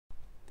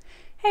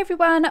Hey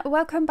everyone,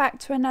 welcome back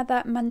to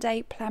another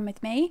Monday Plan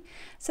with me.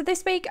 So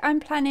this week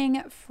I'm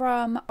planning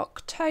from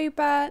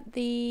October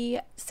the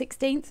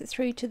 16th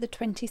through to the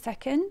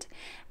 22nd,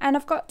 and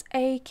I've got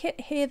a kit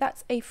here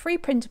that's a free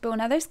printable.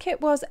 Now this kit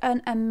was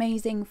an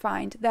amazing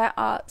find. There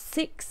are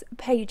 6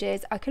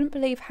 pages. I couldn't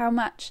believe how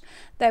much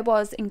there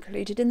was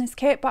included in this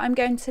kit, but I'm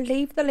going to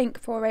leave the link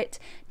for it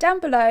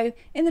down below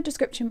in the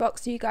description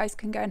box so you guys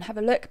can go and have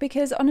a look,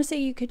 because honestly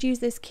you could use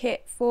this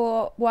kit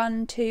for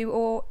 1, 2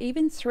 or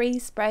even 3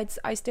 spreads.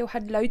 I still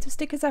had loads of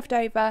stickers left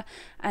over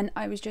and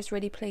I was just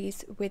really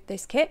pleased with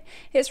this kit.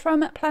 It's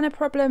from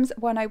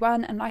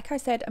Plannerproblems101, and like I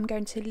said, I'm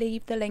going to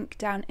leave the link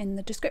down in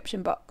the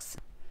description box.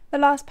 The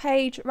last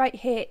page right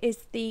here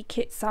is the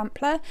kit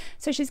sampler.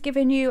 So she's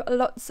given you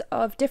lots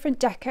of different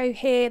deco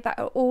here that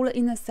are all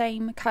in the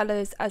same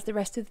colours as the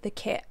rest of the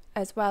kit,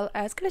 as well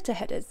as glitter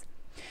headers.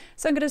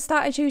 So I'm going to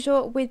start as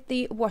usual with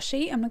the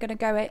washi. I'm going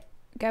to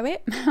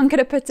I'm going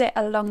to put it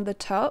along the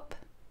top.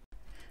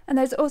 And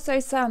there's also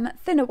some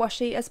thinner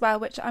washi as well,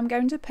 which I'm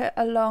going to put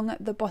along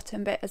the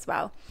bottom bit as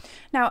well.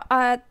 Now,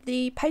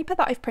 the paper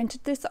that I've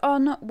printed this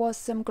on was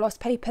some gloss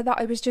paper that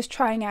I was just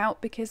trying out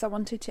because I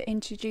wanted to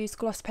introduce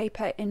gloss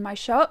paper in my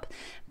shop.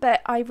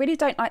 But I really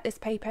don't like this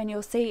paper, and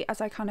you'll see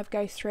as I kind of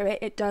go through it,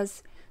 it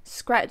does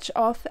scratch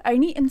off.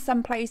 Only in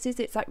some places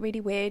it's like really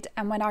weird,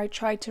 and when I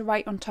try to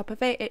write on top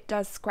of it, it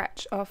does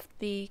scratch off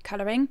the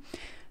colouring.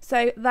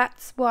 So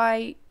that's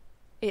why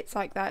it's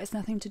like that. It's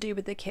nothing to do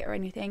with the kit or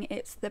anything,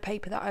 it's the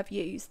paper that I've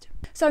used.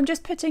 So I'm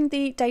just putting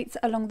the dates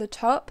along the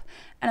top,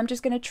 and I'm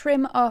just going to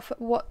trim off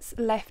what's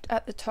left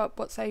at the top,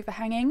 what's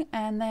overhanging,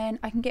 and then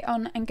I can get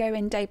on and go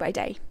in day by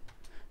day.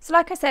 So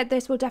like I said,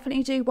 this will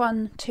definitely do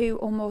 1, 2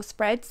 or more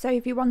spreads. So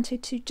if you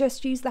wanted to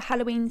just use the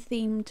Halloween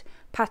themed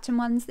pattern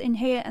ones in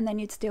here, and then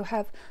you'd still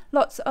have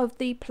lots of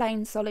the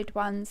plain solid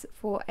ones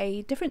for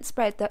a different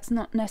spread that's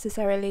not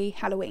necessarily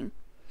Halloween.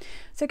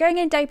 So going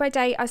in day by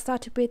day, I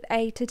started with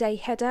a today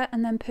header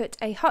and then put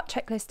a heart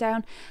checklist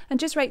down and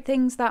just wrote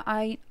things that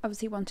I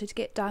obviously wanted to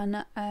get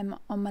done on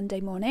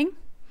Monday morning.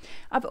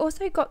 I've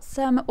also got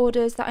some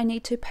orders that I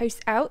need to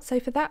post out, so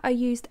for that I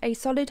used a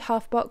solid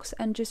half box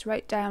and just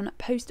wrote down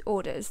post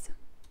orders.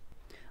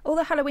 All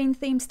the Halloween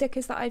themed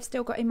stickers that I've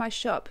still got in my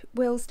shop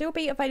will still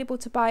be available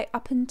to buy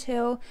up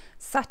until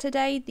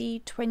Saturday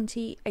the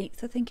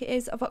 28th, I think it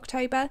is, of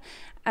October,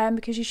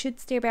 because you should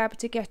still be able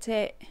to get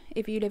it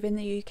if you live in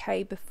the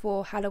UK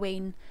before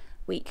Halloween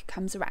week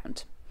comes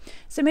around.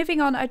 So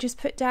moving on, I just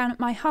put down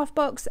my half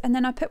box, and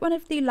then I put one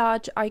of the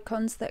large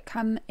icons that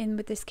come in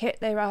with this kit.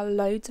 There are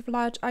loads of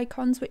large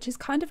icons, which is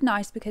kind of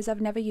nice because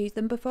I've never used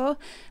them before.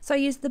 So I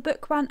used the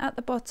book one at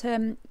the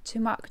bottom to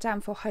mark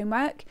down for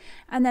homework,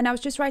 and then I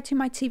was just writing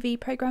my TV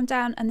program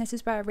down, and this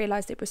is where I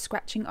realised it was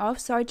scratching off.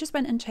 So I just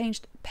went and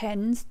changed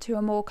pens to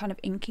a more kind of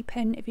inky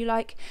pen, if you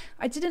like.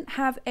 I didn't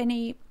have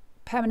any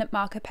permanent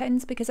marker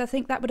pens because I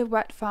think that would have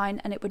worked fine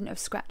and it wouldn't have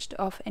scratched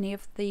off any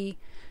of the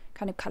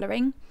kind of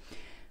colouring.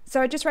 So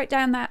I just wrote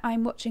down that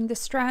I'm watching The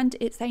Strand.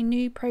 It's a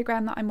new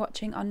programme that I'm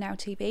watching on Now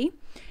TV.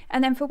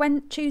 And then for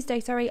Tuesday,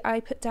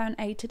 I put down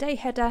a today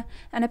header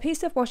and a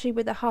piece of washi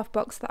with a half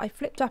box that I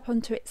flipped up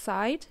onto its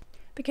side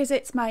because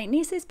it's my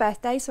niece's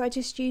birthday, so I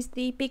just used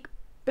the big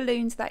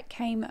balloons that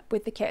came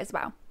with the kit as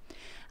well.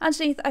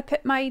 Underneath I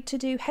put my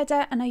to-do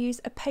header, and I use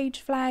a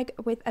page flag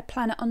with a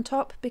planner on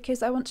top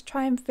because I want to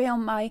try and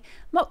film my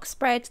mock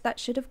spread that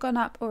should have gone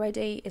up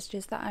already. It's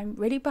just that I'm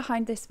really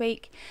behind this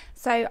week,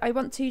 so I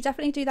want to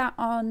definitely do that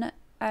on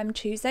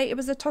Tuesday. It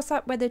was a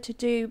toss-up whether to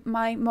do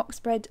my mock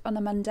spread on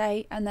a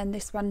Monday and then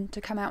this one to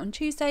come out on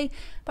Tuesday,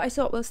 but I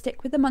thought we'll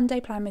stick with the Monday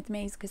plan with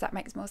me because that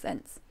makes more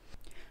sense.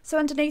 So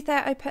underneath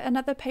there I put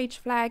another page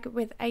flag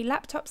with a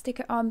laptop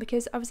sticker on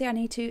because obviously I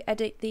need to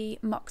edit the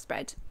mock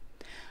spread.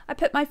 I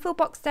put my full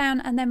box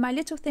down and then my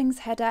little things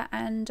header,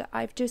 and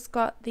I've just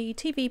got the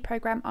TV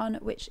programme on,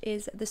 which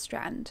is The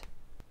Strand.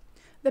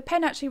 The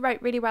pen actually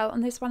wrote really well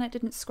on this one. It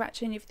didn't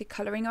scratch any of the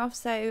colouring off,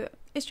 so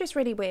it's just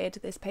really weird,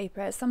 this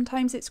paper.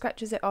 Sometimes it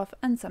scratches it off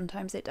and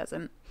sometimes it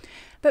doesn't.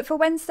 But for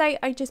Wednesday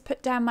I just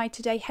put down my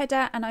today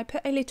header and I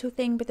put a little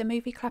thing with a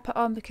movie clapper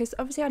on because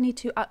obviously I need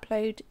to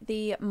upload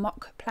the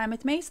mock plan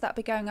with me, so that'll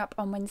be going up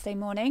on Wednesday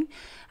morning.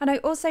 And I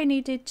also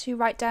needed to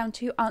write down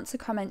to answer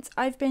comments.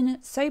 I've been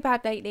so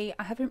bad lately,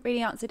 I haven't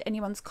really answered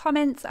anyone's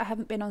comments, I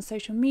haven't been on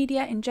social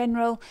media in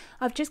general.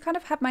 I've just kind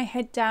of had my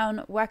head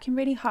down working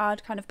really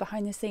hard kind of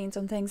behind the scenes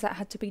on things that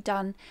had to be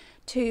done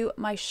to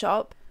my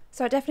shop.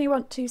 So I definitely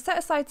want to set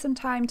aside some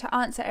time to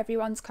answer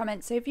everyone's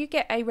comments. So if you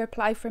get a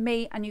reply from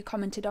me and you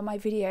commented on my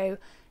video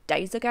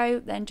days ago,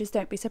 then just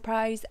don't be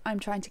surprised. I'm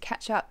trying to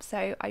catch up,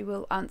 so I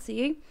will answer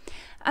you.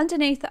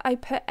 Underneath I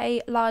put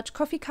a large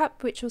coffee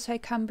cup, which also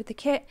come with the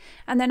kit,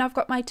 and then I've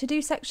got my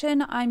to-do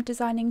section. I'm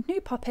designing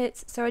new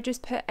poppets, so I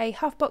just put a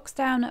half box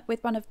down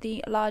with one of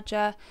the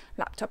larger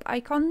laptop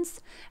icons,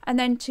 and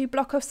then to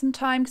block off some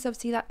time, because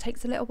obviously that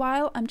takes a little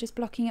while, I'm just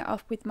blocking it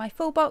off with my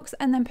full box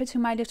and then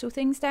putting my little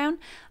things down.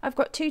 I've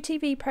got 2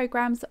 TV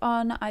programs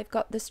on. I've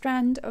got The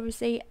Strand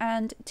obviously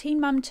and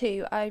Teen Mum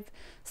 2. I've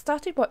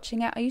started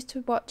watching it. I used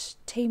to watch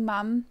Teen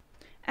Mum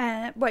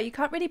Well, you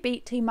can't really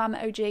beat Teen Mum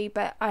OG,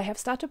 but I have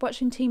started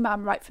watching Teen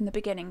Mum right from the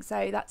beginning,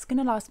 so that's going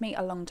to last me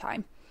a long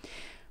time.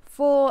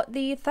 For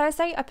the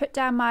Thursday, I put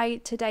down my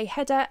today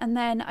header, and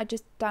then I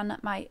just done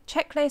my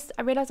checklist.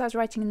 I realised I was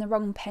writing in the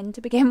wrong pen to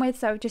begin with,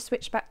 so I just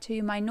switched back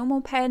to my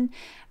normal pen,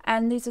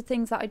 and these are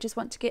things that I just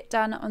want to get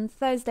done on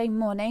Thursday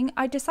morning.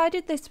 I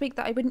decided this week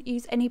that I wouldn't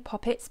use any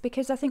pop-its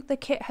because I think the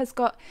kit has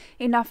got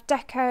enough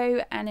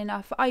deco and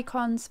enough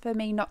icons for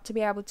me not to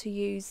be able to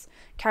use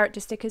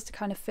character stickers to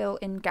kind of fill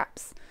in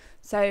gaps.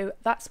 So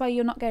that's why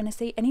you're not going to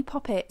see any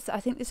pop-its. I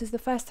think this is the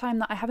first time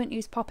that I haven't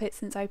used pop-its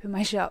since I opened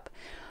my shop.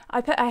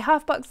 I put a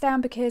half box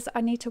down because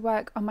I need to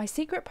work on my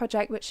secret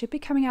project, which should be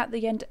coming out at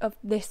the end of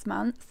this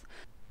month.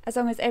 As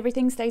long as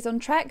everything stays on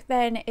track,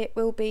 then it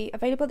will be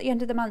available at the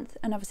end of the month,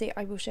 and obviously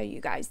I will show you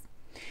guys.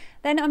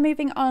 Then I'm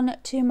moving on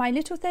to my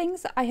little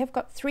things. I have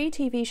got 3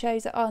 TV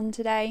shows on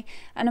today,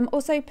 and I'm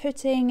also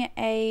putting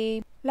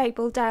a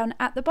label down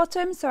at the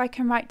bottom so I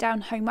can write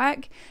down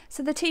homework.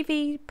 So the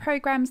TV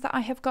programs that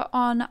I have got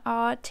on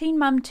are Teen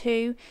Mum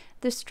 2,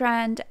 The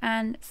Strand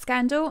and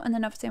Scandal, and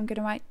then obviously I'm going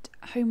to write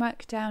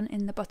homework down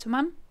in the bottom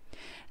one.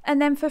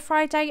 And then for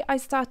Friday, I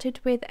started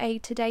with a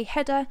today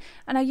header,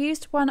 and I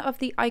used one of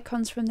the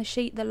icons from the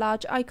sheet, the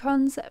large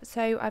icons.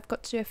 So I've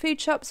got to do a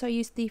food shop, so I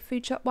used the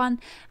food shop one,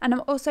 and I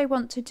also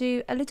want to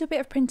do a little bit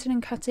of printing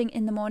and cutting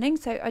in the morning,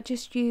 so I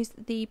just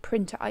used the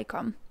printer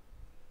icon.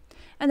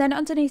 And then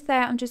underneath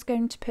there, I'm just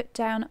going to put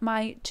down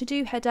my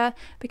to-do header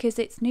because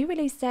it's new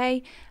release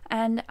day,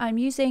 and I'm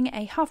using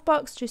a half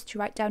box just to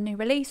write down new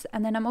release,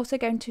 and then I'm also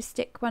going to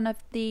stick one of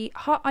the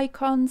heart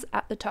icons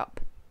at the top.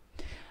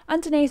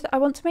 Underneath, I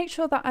want to make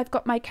sure that I've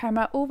got my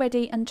camera all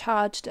ready and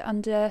charged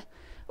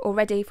all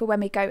ready for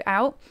when we go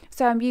out.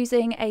 So I'm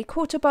using a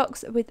quarter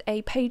box with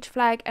a page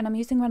flag, and I'm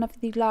using one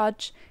of the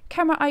large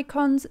camera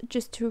icons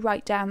just to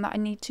write down that I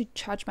need to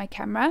charge my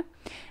camera.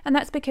 And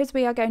that's because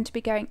we are going to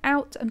be going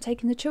out. I'm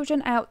taking the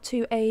children out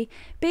to a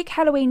big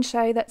Halloween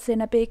show that's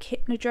in a big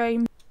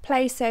hypnodrome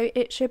place, so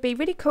it should be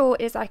really cool.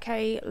 It's like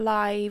a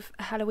live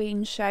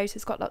Halloween show, so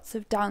it's got lots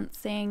of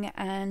dancing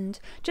and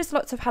just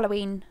lots of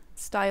Halloween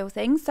style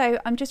things. So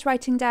I'm just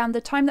writing down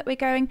the time that we're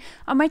going.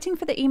 I'm waiting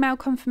for the email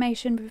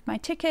confirmation with my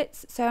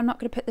tickets, so I'm not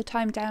going to put the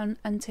time down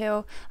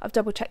until I've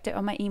double checked it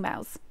on my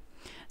emails.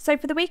 So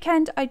for the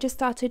weekend, I just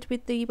started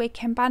with the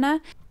weekend banner,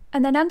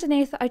 and then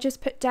underneath I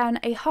just put down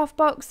a half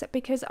box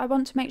because I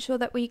want to make sure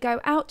that we go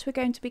out. We're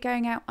going to be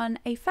going out on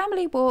a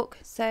family walk,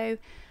 so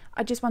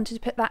I just wanted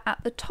to put that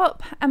at the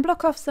top and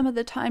block off some of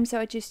the time, so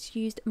I just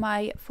used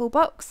my full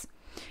box.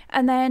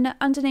 And then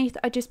underneath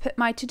I just put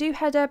my to-do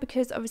header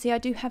because obviously I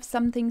do have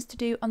some things to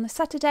do on the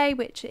Saturday,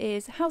 which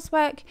is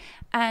housework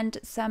and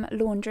some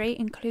laundry,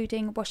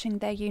 including washing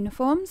their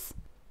uniforms.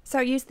 So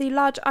I use the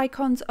large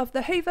icons of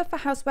the Hoover for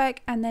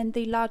housework and then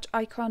the large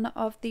icon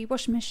of the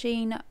washing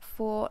machine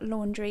for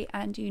laundry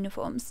and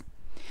uniforms.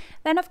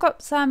 Then I've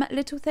got some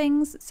little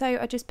things, so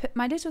I just put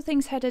my little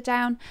things header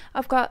down.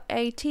 I've got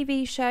a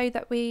TV show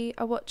that we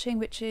are watching,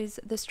 which is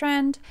The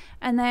Strand,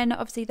 and then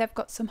obviously they've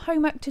got some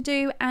homework to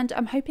do, and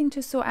I'm hoping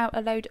to sort out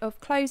a load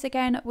of clothes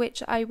again,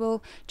 which I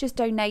will just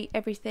donate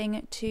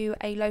everything to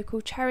a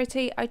local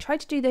charity. I try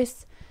to do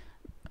this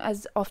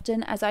as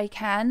often as I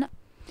can.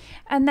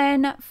 And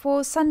then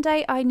for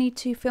Sunday I need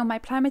to film my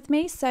plan with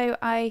me, so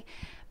I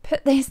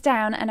put this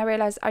down and I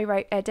realised I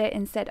wrote edit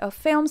instead of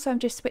film, so I'm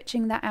just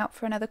switching that out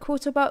for another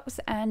quarter box.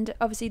 And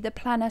obviously the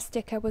planner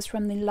sticker was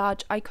from the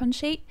large icon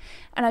sheet,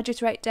 and I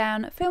just wrote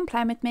down film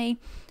plan with me,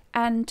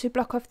 and to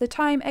block off the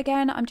time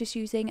again I'm just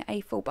using a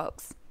full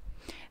box.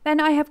 Then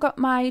I have got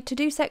my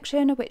to-do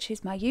section, which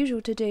is my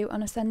usual to do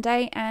on a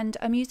Sunday, and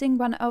I'm using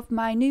one of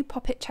my new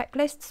pop-it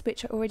checklists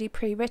which are already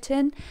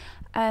pre-written.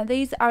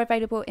 These are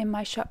available in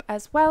my shop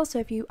as well, so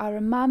if you are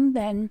a mum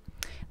then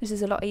this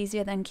is a lot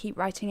easier than keep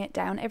writing it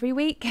down every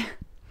week.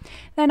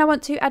 Then I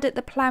want to edit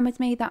the plan with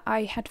me that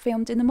I had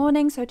filmed in the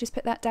morning, so I just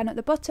put that down at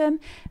the bottom.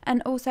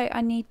 And also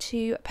I need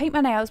to paint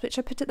my nails, which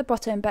I put at the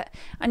bottom, but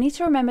I need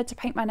to remember to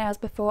paint my nails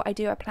before I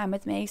do a plan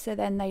with me, so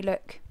then they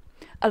look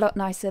a lot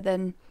nicer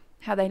than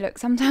how they look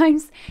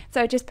sometimes.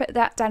 So I just put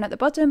that down at the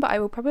bottom, but I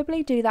will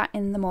probably do that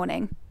in the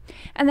morning.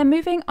 And then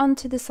moving on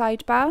to the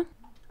sidebar,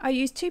 I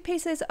used 2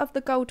 pieces of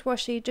the gold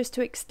washi just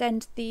to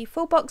extend the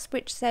full box,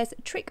 which says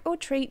trick or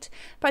treat,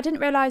 but I didn't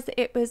realise that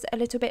it was a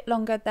little bit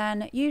longer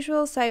than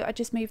usual, so I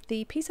just moved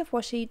the piece of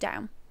washi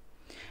down.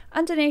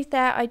 Underneath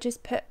there I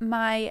just put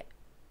my,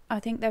 I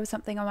think there was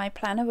something on my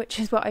planner, which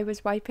is what I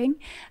was wiping.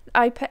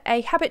 I put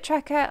a habit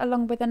tracker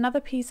along with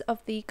another piece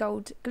of the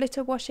gold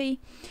glitter washi,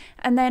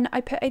 and then I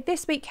put a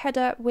this week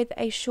header with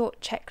a short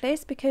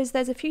checklist because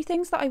there's a few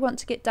things that I want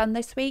to get done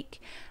this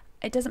week.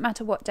 It doesn't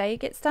matter what day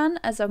it gets done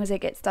as long as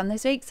it gets done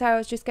this week, so I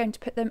was just going to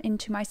put them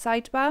into my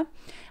sidebar.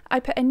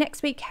 I put a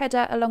next week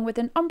header along with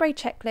an ombre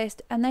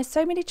checklist, and there's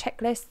so many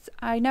checklists.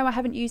 I know I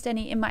haven't used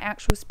any in my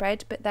actual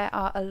spread, but there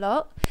are a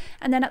lot.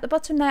 And then at the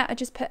bottom there I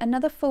just put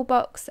another full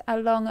box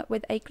along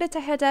with a glitter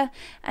header,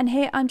 and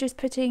here I'm just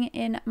putting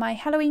in my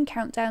Halloween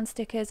countdown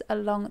stickers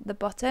along the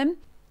bottom.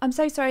 I'm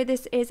so sorry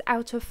this is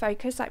out of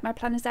focus, like my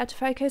planner's out of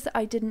focus.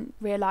 I didn't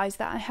realise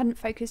that I hadn't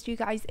focused you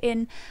guys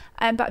in,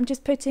 but I'm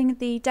just putting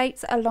the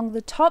dates along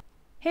the top.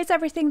 Here's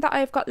everything that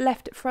I've got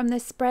left from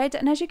this spread,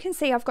 and as you can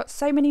see I've got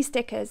so many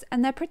stickers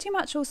and they're pretty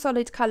much all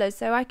solid colours,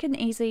 so I can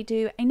easily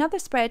do another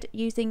spread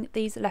using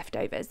these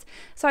leftovers.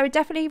 So I would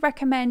definitely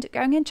recommend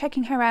going and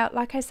checking her out.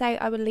 Like I say,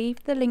 I will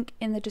leave the link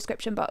in the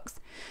description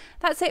box.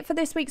 That's it for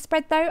this week's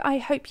spread though. I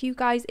hope you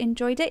guys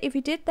enjoyed it. If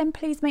you did, then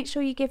please make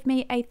sure you give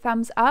me a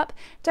thumbs up.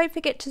 Don't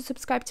forget to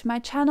subscribe to my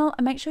channel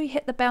and make sure you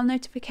hit the bell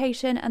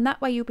notification, and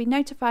that way you'll be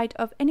notified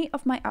of any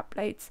of my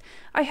uploads.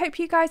 I hope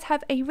you guys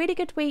have a really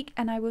good week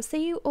and I will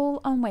see you all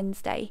on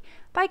Wednesday.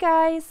 Bye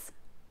guys!